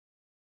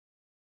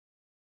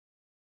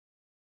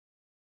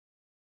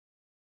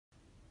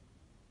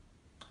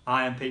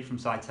Hi, I'm Pete from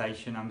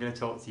Citation. I'm going to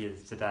talk to you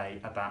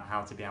today about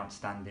how to be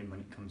outstanding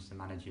when it comes to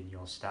managing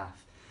your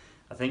staff.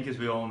 I think, as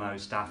we all know,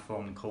 staff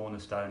form the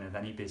cornerstone of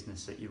any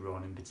business that you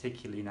run, and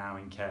particularly now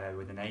in care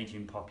with an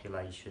ageing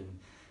population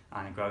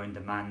and a growing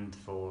demand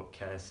for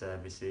care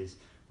services,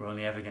 we're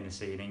only ever going to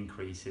see an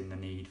increase in the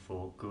need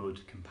for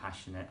good,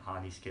 compassionate,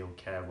 highly skilled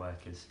care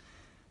workers.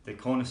 The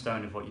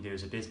cornerstone of what you do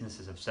as a business,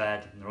 as I've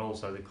said, and they're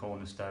also the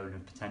cornerstone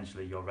of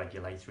potentially your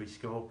regulatory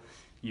score.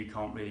 You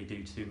can't really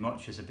do too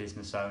much as a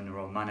business owner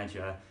or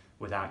manager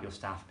without your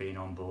staff being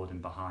on board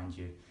and behind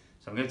you.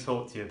 So I'm going to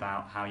talk to you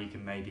about how you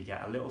can maybe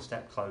get a little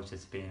step closer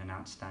to being an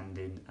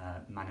outstanding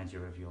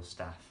manager of your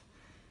staff.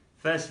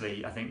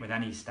 Firstly, I think with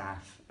any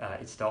staff,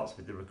 it starts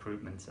with the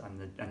recruitment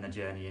and the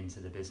journey into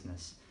the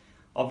business.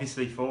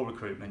 Obviously, for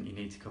recruitment, you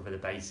need to cover the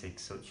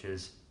basics, such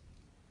as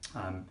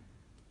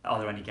are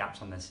there any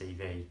gaps on their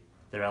CV,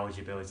 their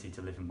eligibility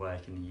to live and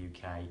work in the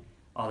UK,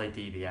 are they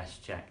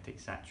DBS checked,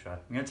 etc.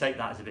 I'm going to take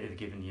that as a bit of a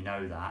given, you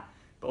know that,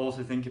 but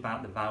also think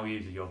about the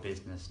values of your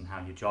business and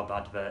how your job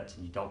adverts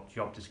and your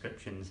job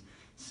descriptions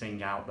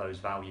sing out those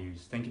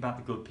values. Think about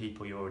the good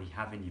people you already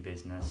have in your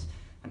business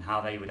and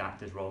how they would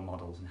act as role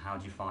models, and how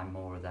do you find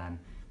more of them.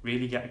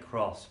 Really get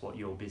across what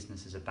your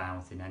business is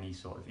about in any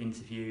sort of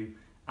interview,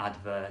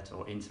 advert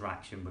or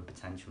interaction with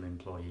potential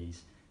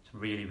employees. It's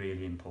really,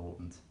 really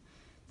important.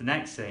 The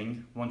next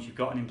thing, once you've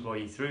got an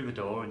employee through the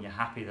door and you're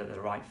happy that they're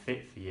the right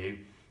fit for you,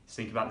 is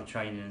think about the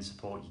training and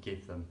support you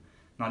give them.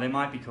 Now, they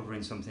might be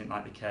covering something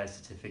like the care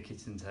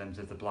certificate in terms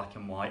of the black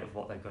and white of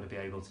what they've got to be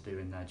able to do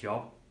in their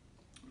job,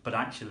 but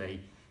actually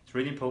it's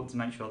really important to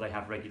make sure they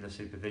have regular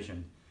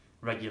supervision,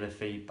 regular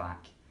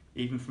feedback.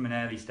 Even from an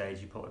early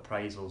stage, you put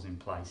appraisals in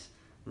place.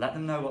 Let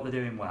them know what they're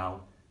doing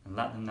well and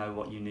let them know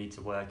what you need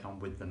to work on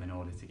with them in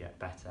order to get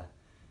better.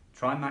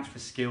 Try and match the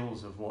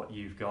skills of what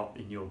you've got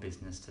in your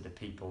business to the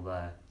people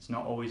there. It's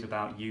not always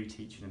about you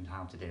teaching them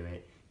how to do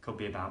it. It could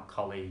be about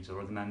colleagues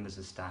or other members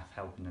of staff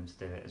helping them to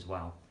do it as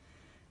well.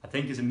 I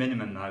think as a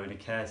minimum though, in a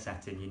care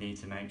setting, you need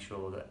to make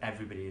sure that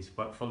everybody is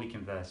fully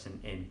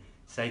conversant in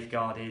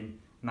safeguarding,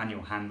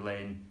 manual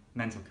handling,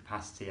 Mental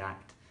Capacity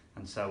Act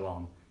and so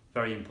on.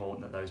 Very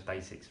important that those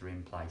basics are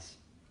in place.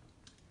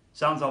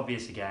 Sounds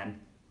obvious again,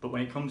 but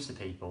when it comes to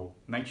people,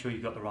 make sure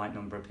you've got the right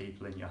number of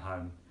people in your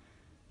home.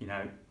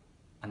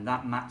 And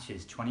that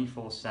matches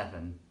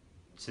 24/7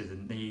 to the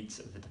needs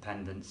of the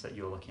dependents that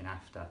you're looking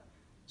after.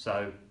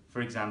 So,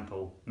 for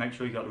example, make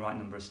sure you've got the right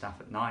number of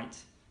staff at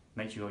night,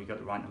 make sure you've got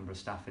the right number of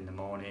staff in the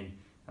morning,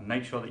 and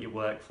make sure that your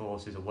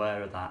workforce is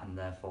aware of that and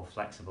therefore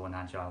flexible and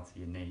agile to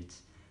your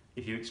needs.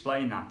 If you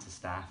explain that to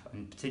staff,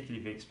 and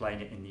particularly if you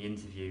explain it in the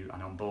interview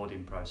and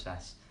onboarding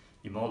process,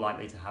 you're more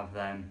likely to have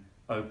them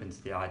open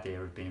to the idea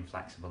of being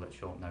flexible at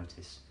short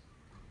notice.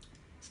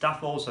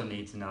 Staff also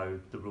need to know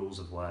the rules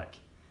of work.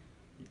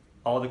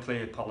 Are the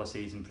clear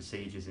policies and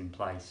procedures in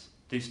place?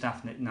 Do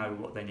staff know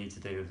what they need to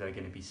do if they're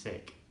going to be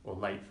sick or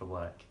late for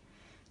work?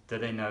 Do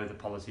they know the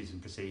policies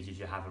and procedures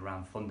you have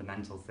around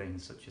fundamental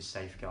things such as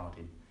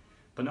safeguarding?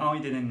 But not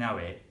only do they know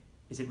it,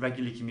 is it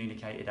regularly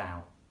communicated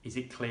out? Is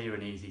it clear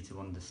and easy to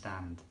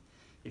understand?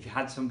 If you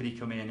had somebody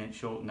come in at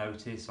short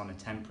notice on a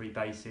temporary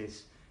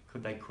basis,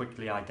 could they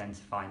quickly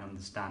identify and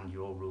understand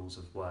your rules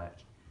of work?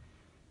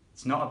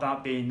 It's not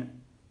about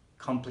being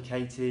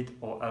complicated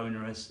or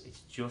onerous, it's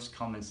just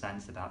common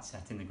sense about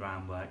setting the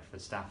groundwork for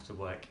staff to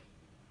work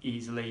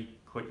easily,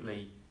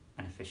 quickly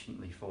and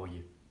efficiently for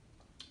you.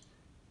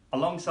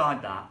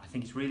 Alongside that, I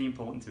think it's really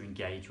important to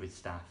engage with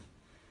staff.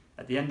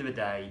 At the end of the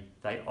day,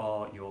 they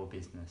are your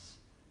business.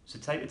 So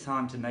take the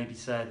time to maybe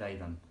survey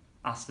them,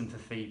 ask them for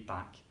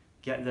feedback,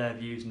 get their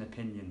views and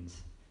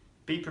opinions.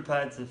 Be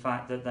prepared to the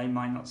fact that they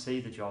might not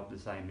see the job the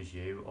same as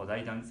you, or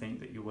they don't think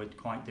that you were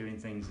quite doing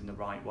things in the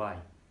right way.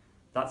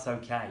 That's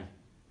okay.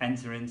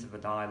 Enter into the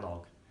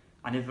dialogue.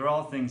 And if there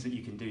are things that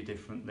you can do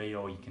differently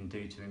or you can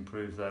do to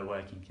improve their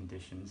working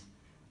conditions,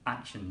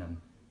 action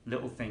them.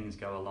 Little things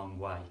go a long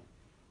way.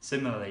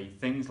 Similarly,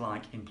 things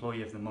like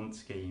Employee of the Month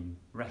scheme,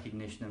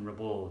 recognition and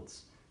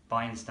rewards,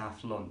 buying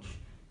staff lunch,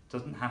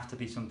 doesn't have to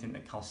be something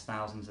that costs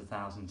thousands of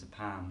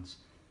pounds.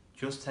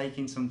 Just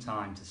taking some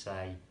time to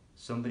say,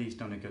 somebody's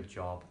done a good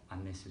job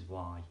and this is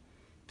why.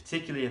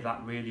 Particularly if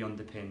that really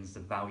underpins the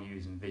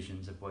values and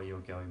visions of where you're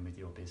going with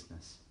your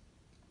business.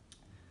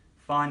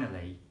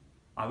 Finally,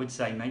 I would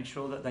say make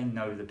sure that they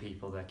know the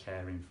people they're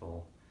caring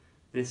for.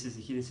 This is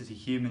a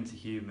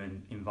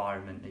human-to-human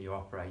environment that you're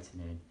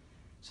operating in.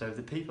 So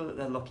the people that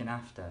they're looking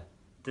after,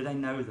 do they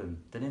know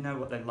them? Do they know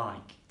what they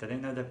like? Do they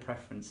know their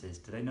preferences?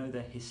 Do they know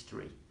their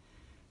history?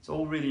 It's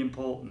all really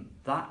important.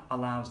 That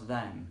allows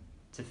them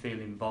to feel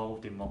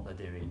involved in what they're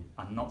doing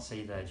and not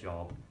see their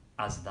job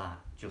as that,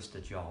 just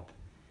a job.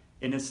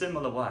 In a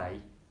similar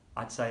way,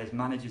 I'd say as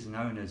managers and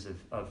owners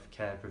of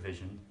care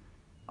provision,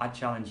 I'd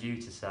challenge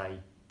you to say,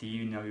 do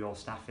you know your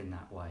staff in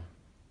that way?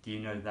 Do you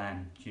know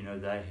them? Do you know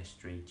their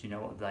history? Do you know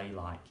what they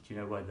like? Do you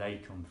know where they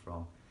come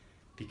from?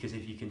 Because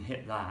if you can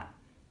hit that,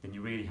 then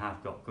you really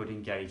have got good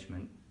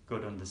engagement,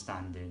 good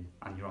understanding,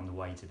 and you're on the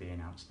way to being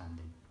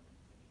outstanding.